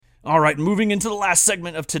All right, moving into the last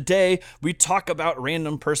segment of today, we talk about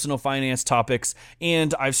random personal finance topics,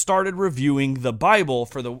 and I've started reviewing the Bible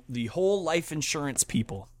for the whole life insurance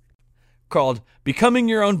people, called Becoming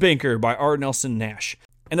Your Own Banker by R. Nelson Nash.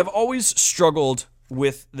 And I've always struggled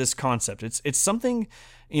with this concept. It's something,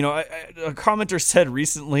 a commenter said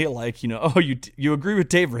recently, like, oh, you agree with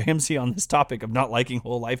Dave Ramsey on this topic of not liking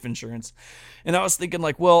whole life insurance. And I was thinking,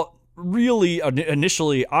 like, well, really,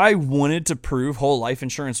 initially, I wanted to prove whole life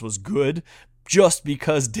insurance was good just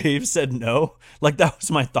because Dave said no. Like, that was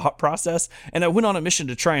my thought process. And I went on a mission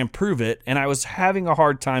to try and prove it, and I was having a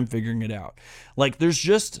hard time figuring it out. Like, there's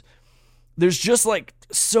just like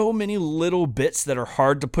so many little bits that are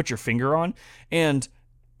hard to put your finger on. And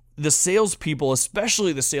the salespeople,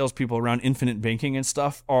 especially the salespeople around infinite banking and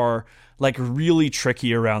stuff, are like really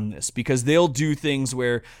tricky around this, because they'll do things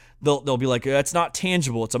where they'll be like, it's not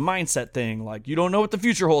tangible, it's a mindset thing. Like, you don't know what the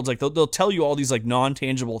future holds. Like, they'll tell you all these like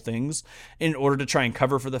non-tangible things in order to try and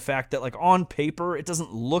cover for the fact that, like, on paper, it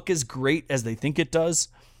doesn't look as great as they think it does.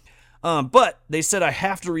 But they said I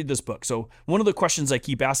have to read this book. So one of the questions I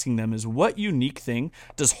keep asking them is, what unique thing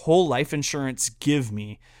does whole life insurance give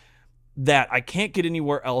me that I can't get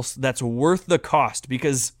anywhere else that's worth the cost?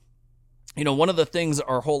 Because, one of the things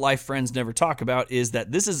our whole life friends never talk about is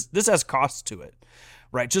that this has costs to it.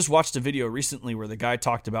 Right, just watched a video recently where the guy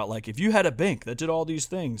talked about, like, if you had a bank that did all these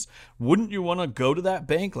things, wouldn't you want to go to that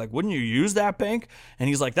bank? Like, wouldn't you use that bank? And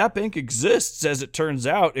he's like, that bank exists, as it turns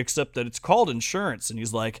out, except that it's called insurance. And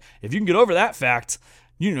he's like, if you can get over that fact,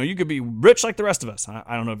 you could be rich like the rest of us.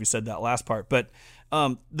 I don't know if he said that last part, but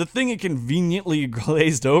the thing it conveniently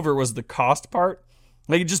glazed over was the cost part.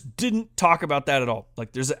 Like, it just didn't talk about that at all.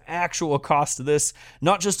 Like, there's an actual cost to this,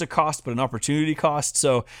 not just a cost, but an opportunity cost.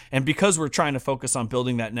 So, and because we're trying to focus on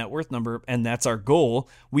building that net worth number, and that's our goal,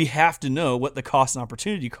 we have to know what the cost and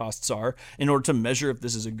opportunity costs are in order to measure if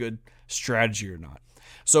this is a good strategy or not.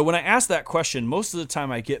 So when I ask that question, most of the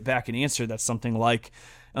time I get back an answer that's something like,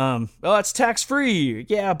 well, it's tax-free.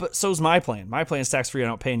 Yeah, but so's my plan. My plan is tax-free. I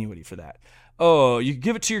don't pay anybody for that. Oh, you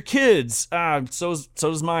give it to your kids. So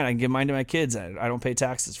does mine. I can give mine to my kids. I don't pay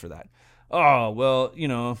taxes for that. Oh,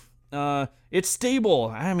 well, it's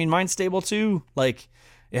stable. I mean, mine's stable too. Like,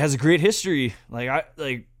 it has a great history. I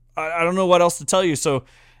don't know what else to tell you. So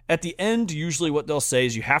at the end, usually what they'll say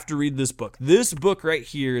is, you have to read this book. This book right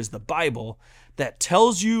here is the Bible that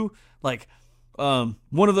tells you, like,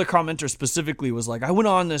 one of the commenters specifically was like, I went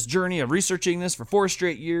on this journey of researching this for 4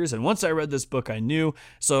 straight years, and once I read this book, I knew.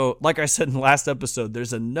 So, like I said in the last episode,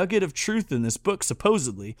 there's a nugget of truth in this book,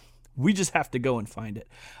 supposedly. We just have to go and find it.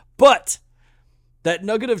 But that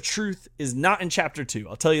nugget of truth is not in chapter 2.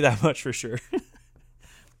 I'll tell you that much for sure.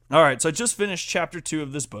 All right, so I just finished chapter 2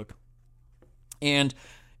 of this book, and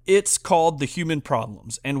it's called The Human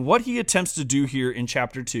Problems. And what he attempts to do here in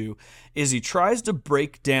chapter 2 is he tries to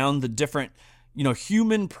break down the different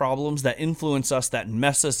human problems that influence us, that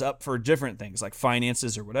mess us up for different things like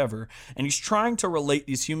finances or whatever. And he's trying to relate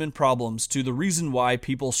these human problems to the reason why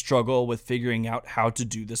people struggle with figuring out how to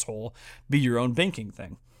do this whole be your own banking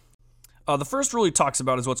thing. The first rule he talks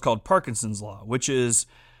about is what's called Parkinson's Law, which is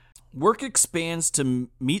work expands to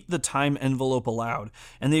meet the time envelope allowed.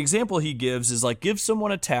 And the example he gives is like, give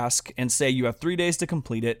someone a task and say you have 3 days to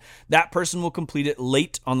complete it. That person will complete it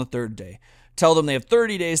late on the 3rd day. Tell them they have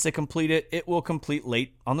 30 days to complete it. It will complete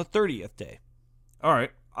late on the 30th day. All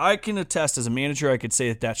right. I can attest as a manager, I could say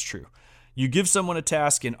that that's true. You give someone a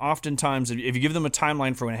task, and oftentimes if you give them a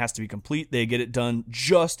timeline for when it has to be complete, they get it done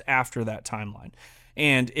just after that timeline.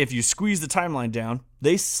 And if you squeeze the timeline down,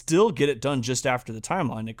 they still get it done just after the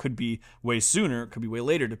timeline. It could be way sooner. It could be way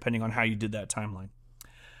later, depending on how you did that timeline.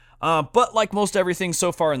 But like most everything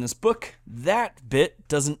so far in this book, that bit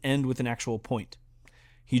doesn't end with an actual point.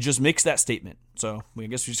 He just makes that statement. So I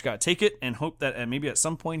guess we just got to take it and hope that maybe at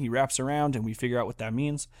some point he wraps around and we figure out what that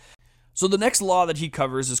means. So the next law that he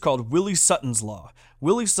covers is called Willie Sutton's Law.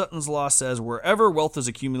 Willie Sutton's Law says wherever wealth is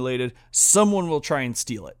accumulated, someone will try and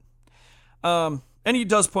steal it. And he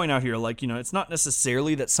does point out here, like, it's not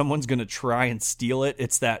necessarily that someone's going to try and steal it.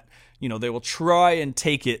 It's that, they will try and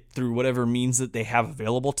take it through whatever means that they have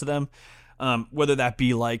available to them. Whether that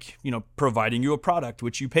be like, providing you a product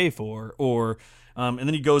which you pay for, or and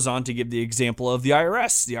then he goes on to give the example of the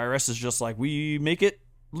IRS. The IRS is just like, we make it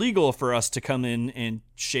legal for us to come in and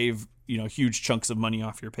shave, huge chunks of money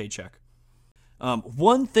off your paycheck.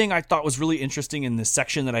 One thing I thought was really interesting in this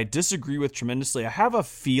section that I disagree with tremendously, I have a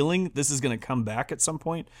feeling this is going to come back at some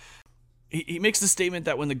point. He makes the statement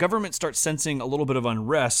that when the government starts sensing a little bit of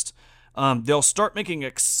unrest, they'll start making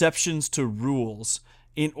exceptions to rules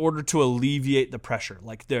in order to alleviate the pressure.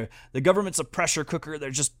 Like the government's a pressure cooker.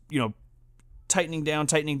 They're just, tightening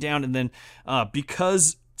down. And then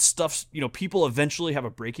because stuff, people eventually have a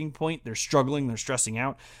breaking point, they're struggling, they're stressing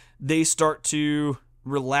out, they start to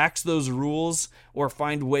relax those rules or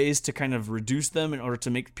find ways to kind of reduce them in order to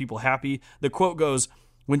make people happy. The quote goes,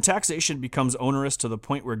 "When taxation becomes onerous to the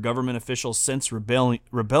point where government officials sense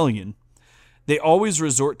rebellion, they always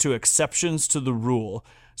resort to exceptions to the rule.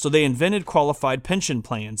 So they invented qualified pension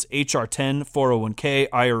plans, HR 10, 401k,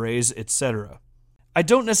 IRAs, etc." I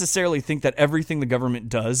don't necessarily think that everything the government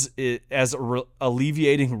does as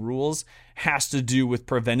alleviating rules has to do with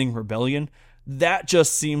preventing rebellion. That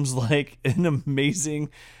just seems like an amazing,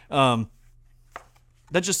 that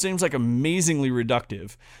just seems like amazingly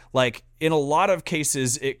reductive. Like in a lot of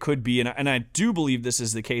cases it could be, and I do believe this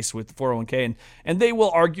is the case with 401k, and they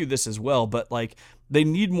will argue this as well, but like they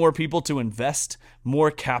need more people to invest.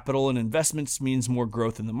 More capital and investments means more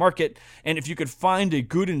growth in the market. And if you could find a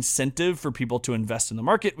good incentive for people to invest in the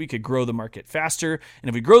market, we could grow the market faster. And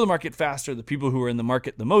if we grow the market faster, the people who are in the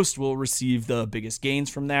market the most will receive the biggest gains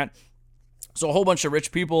from that. So a whole bunch of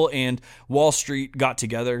rich people and Wall Street got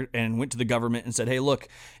together and went to the government and said, hey, look,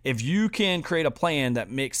 if you can create a plan that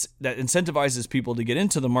incentivizes people to get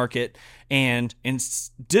into the market and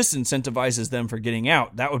disincentivizes them for getting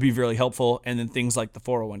out, that would be really helpful. And then things like the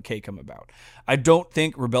 401k come about. I don't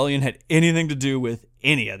think rebellion had anything to do with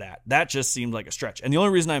any of that. That just seemed like a stretch. And the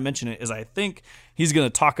only reason I mention it is I think he's going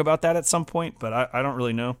to talk about that at some point, but I don't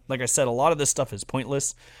really know. Like I said, a lot of this stuff is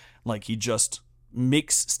pointless. Like he just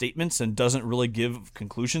makes statements and doesn't really give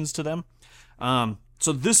conclusions to them.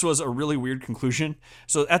 So this was a really weird conclusion.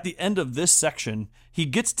 So at the end of this section, he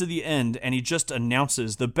gets to the end and he just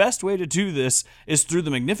announces the best way to do this is through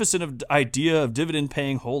the magnificent idea of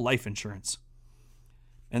dividend-paying whole life insurance.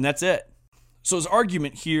 And that's it. So his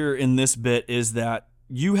argument here in this bit is that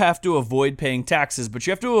you have to avoid paying taxes, but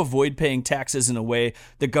you have to avoid paying taxes in a way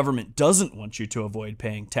the government doesn't want you to avoid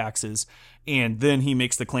paying taxes. And then he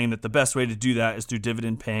makes the claim that the best way to do that is through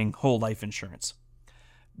dividend-paying whole life insurance.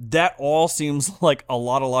 That all seems like a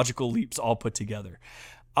lot of logical leaps all put together.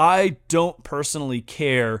 I don't personally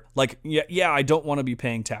care. Like, yeah, I don't want to be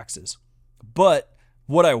paying taxes. But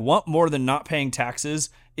what I want more than not paying taxes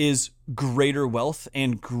is greater wealth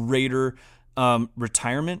and greater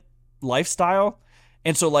retirement lifestyle.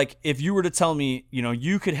 And so, like, if you were to tell me,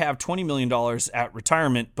 you could have $20 million at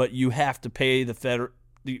retirement, but you have to pay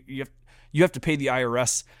you have to pay the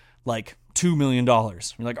IRS like $2 million. You're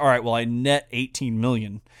like, all right, well, I net $18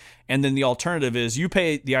 million. And then the alternative is you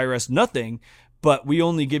pay the IRS nothing, but we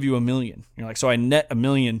only give you $1 million. You're like, so I net $1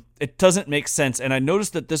 million. It doesn't make sense. And I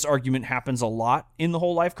noticed that this argument happens a lot in the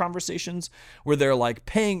whole life conversations where they're like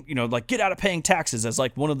paying, like get out of paying taxes as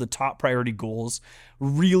like one of the top priority goals.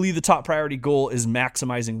 Really, the top priority goal is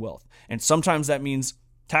maximizing wealth. And sometimes that means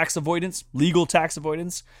tax avoidance, legal tax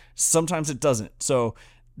avoidance. Sometimes it doesn't. So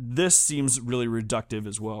this seems really reductive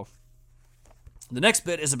as well. The next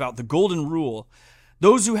bit is about the golden rule.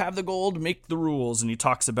 Those who have the gold make the rules. And he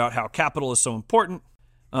talks about how capital is so important.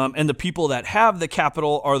 And the people that have the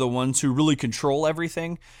capital are the ones who really control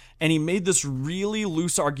everything. And he made this really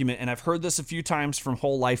loose argument, and I've heard this a few times from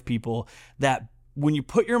whole life people, that when you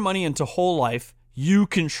put your money into whole life, you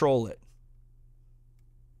control it.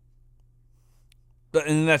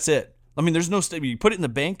 And that's it. I mean, there's no statement. You put it in the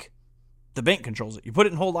bank controls it. You put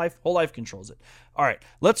it in whole life controls it. All right,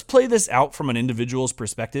 let's play this out from an individual's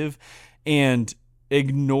perspective and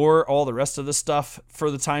ignore all the rest of the stuff for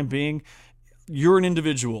the time being. You're an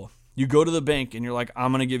individual. You go to the bank and you're like,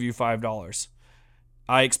 I'm going to give you $5.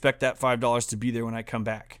 I expect that $5 to be there when I come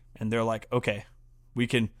back. And they're like, okay, we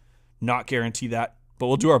can not guarantee that, but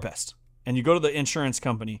we'll do our best. And you go to the insurance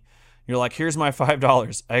company. You're like, here's my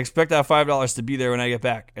 $5. I expect that $5 to be there when I get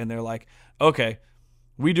back. And they're like, okay,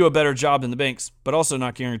 we do a better job than the banks, but also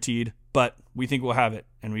not guaranteed, but we think we'll have it.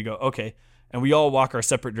 And we go, okay. And we all walk our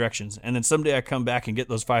separate directions. And then someday I come back and get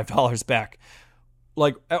those $5 back.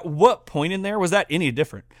 Like, at what point in there was that any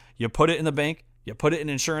different? You put it in the bank, you put it in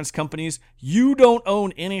insurance companies, you don't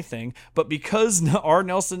own anything. But because R.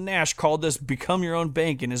 Nelson Nash called this become your own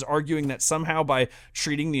bank and is arguing that somehow by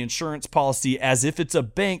treating the insurance policy as if it's a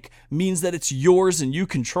bank means that it's yours and you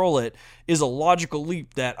control it, is a logical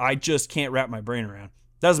leap that I just can't wrap my brain around.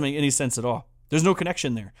 Doesn't make any sense at all. There's no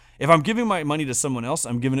connection there. If I'm giving my money to someone else,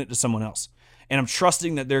 I'm giving it to someone else. And I'm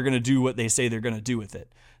trusting that they're going to do what they say they're going to do with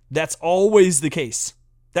it. That's always the case.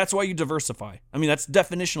 That's why you diversify. I mean, that's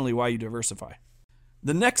definitionally why you diversify.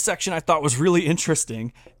 The next section I thought was really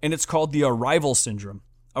interesting, and it's called the arrival syndrome.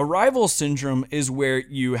 Arrival syndrome is where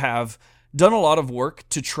you have done a lot of work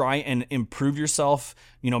to try and improve yourself,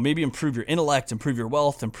 maybe improve your intellect, improve your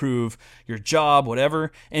wealth, improve your job,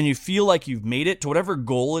 whatever, and you feel like you've made it to whatever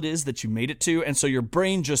goal it is that you made it to, and so your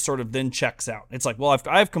brain just sort of then checks out. It's like, well,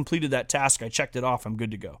 I've completed that task, I checked it off, I'm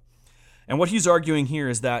good to go. And what he's arguing here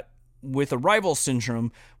is that with arrival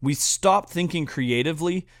syndrome, we stop thinking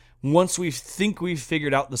creatively once we think we've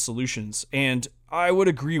figured out the solutions, and I would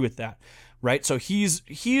agree with that, right? So he's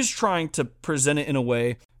trying to present it in a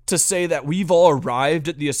way to say that we've all arrived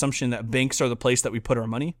at the assumption that banks are the place that we put our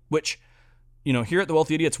money, which, here at the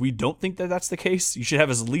Wealthy Idiots, we don't think that that's the case. You should have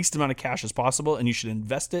as least amount of cash as possible, and you should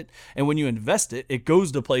invest it. And when you invest it, it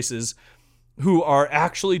goes to places who are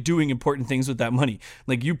actually doing important things with that money.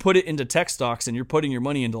 Like, you put it into tech stocks and you're putting your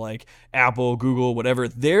money into like Apple, Google, whatever.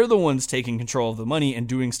 They're the ones taking control of the money and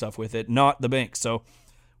doing stuff with it, not the banks. So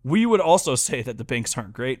we would also say that the banks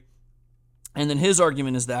aren't great. And then his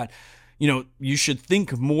argument is that, you should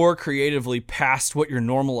think more creatively past what your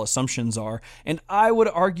normal assumptions are. And I would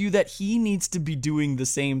argue that he needs to be doing the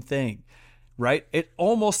same thing, right? It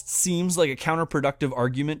almost seems like a counterproductive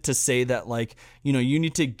argument to say that, like, you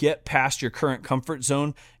need to get past your current comfort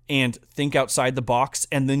zone and think outside the box,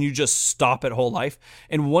 and then you just stop at whole life.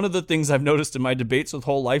 And one of the things I've noticed in my debates with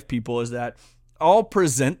whole life people is that I'll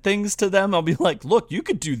present things to them. I'll be like, look, you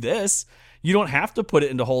could do this. You don't have to put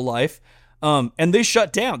it into whole life. And they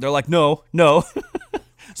shut down. They're like, no.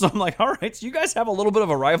 So I'm like, all right, so you guys have a little bit of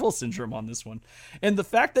arrival syndrome on this one. And the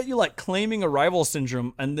fact that you like claiming arrival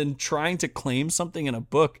syndrome and then trying to claim something in a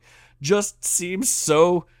book just seems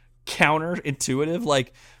so counterintuitive.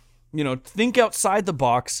 Like, think outside the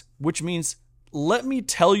box, which means let me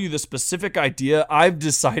tell you the specific idea I've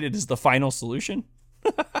decided is the final solution.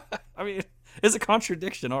 I mean, it's a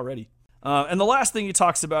contradiction already. And the last thing he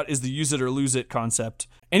talks about is the use it or lose it concept.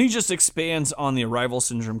 And he just expands on the arrival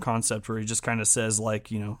syndrome concept, where he just kind of says, like,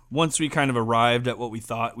 once we kind of arrived at what we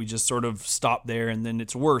thought, we just sort of stop there, and then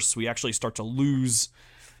it's worse. We actually start to lose,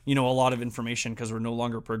 a lot of information because we're no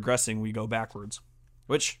longer progressing. We go backwards,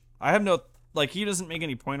 which I have he doesn't make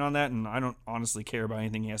any point on that, and I don't honestly care about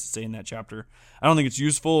anything he has to say in that chapter. I don't think it's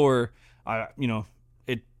useful, or I don't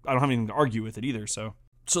have anything to argue with it either, So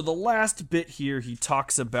the last bit here, he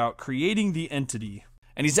talks about creating the entity.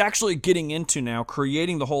 And he's actually getting into now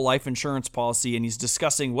creating the whole life insurance policy, and he's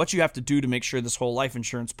discussing what you have to do to make sure this whole life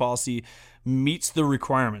insurance policy meets the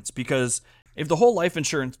requirements. Because if the whole life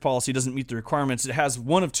insurance policy doesn't meet the requirements, it has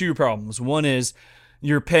one of two problems. One is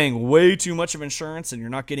you're paying way too much of insurance and you're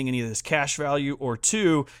not getting any of this cash value. Or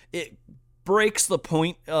two, it breaks the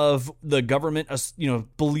point of the government,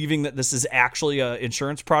 believing that this is actually an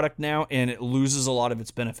insurance product now, and it loses a lot of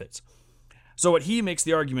its benefits. So what he makes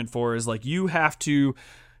the argument for is, like, you have to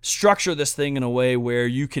structure this thing in a way where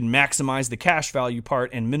you can maximize the cash value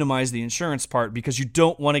part and minimize the insurance part, because you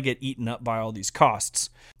don't want to get eaten up by all these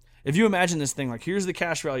costs. If you imagine this thing like, here's the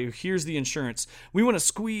cash value, here's the insurance. We want to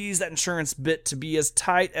squeeze that insurance bit to be as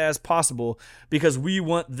tight as possible because we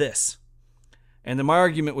want this. And then my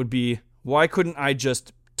argument would be, why couldn't I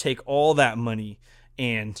just take all that money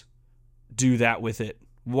and do that with it?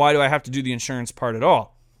 Why do I have to do the insurance part at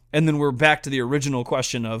all? And then we're back to the original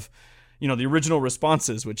question of, the original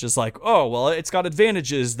responses, which is like, oh, well, it's got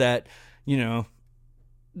advantages that,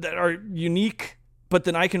 that are unique, but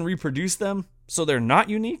then I can reproduce them so they're not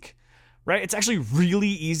unique, right? It's actually really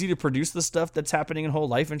easy to produce the stuff that's happening in whole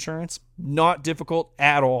life insurance. Not difficult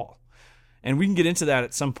at all. And we can get into that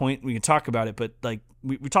at some point. We can talk about it, but like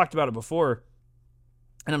we talked about it before,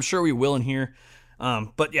 and I'm sure we will in here.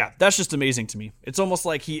 But yeah, that's just amazing to me. It's almost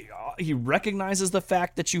like he recognizes the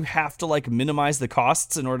fact that you have to like minimize the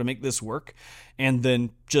costs in order to make this work, and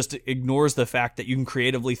then just ignores the fact that you can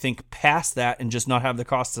creatively think past that and just not have the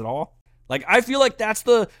costs at all. Like, I feel like that's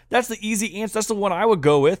the easy answer. That's the one I would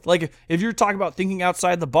go with. Like, if you're talking about thinking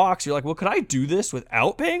outside the box, you're like, well, could I do this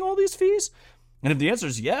without paying all these fees? And if the answer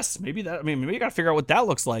is yes, maybe you got to figure out what that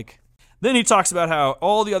looks like. Then he talks about how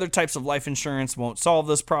all the other types of life insurance won't solve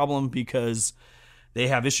this problem because they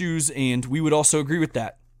have issues, and we would also agree with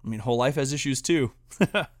that. I mean, whole life has issues too.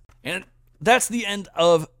 And that's the end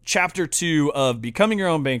of chapter 2 of Becoming Your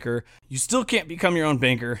Own Banker. You still can't become your own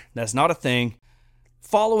banker. That's not a thing.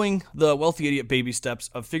 Following the Wealthy Idiot baby steps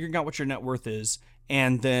of figuring out what your net worth is,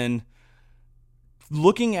 and then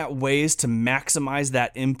looking at ways to maximize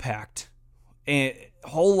that impact. And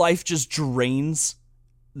whole life just drains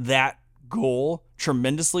that goal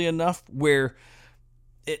tremendously enough where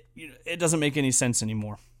it doesn't make any sense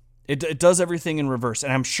anymore. It does everything in reverse,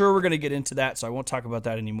 and I'm sure we're going to get into that, so I won't talk about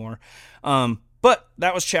that anymore. But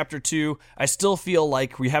that was chapter 2. I still feel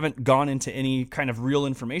like we haven't gone into any kind of real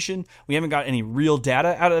information. We haven't got any real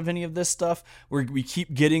data out of any of this stuff. We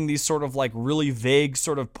keep getting these sort of like really vague,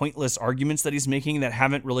 sort of pointless arguments that he's making that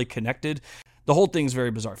haven't really connected. The whole thing's very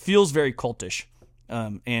bizarre. Feels very cultish.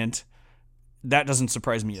 And that doesn't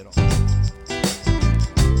surprise me at all.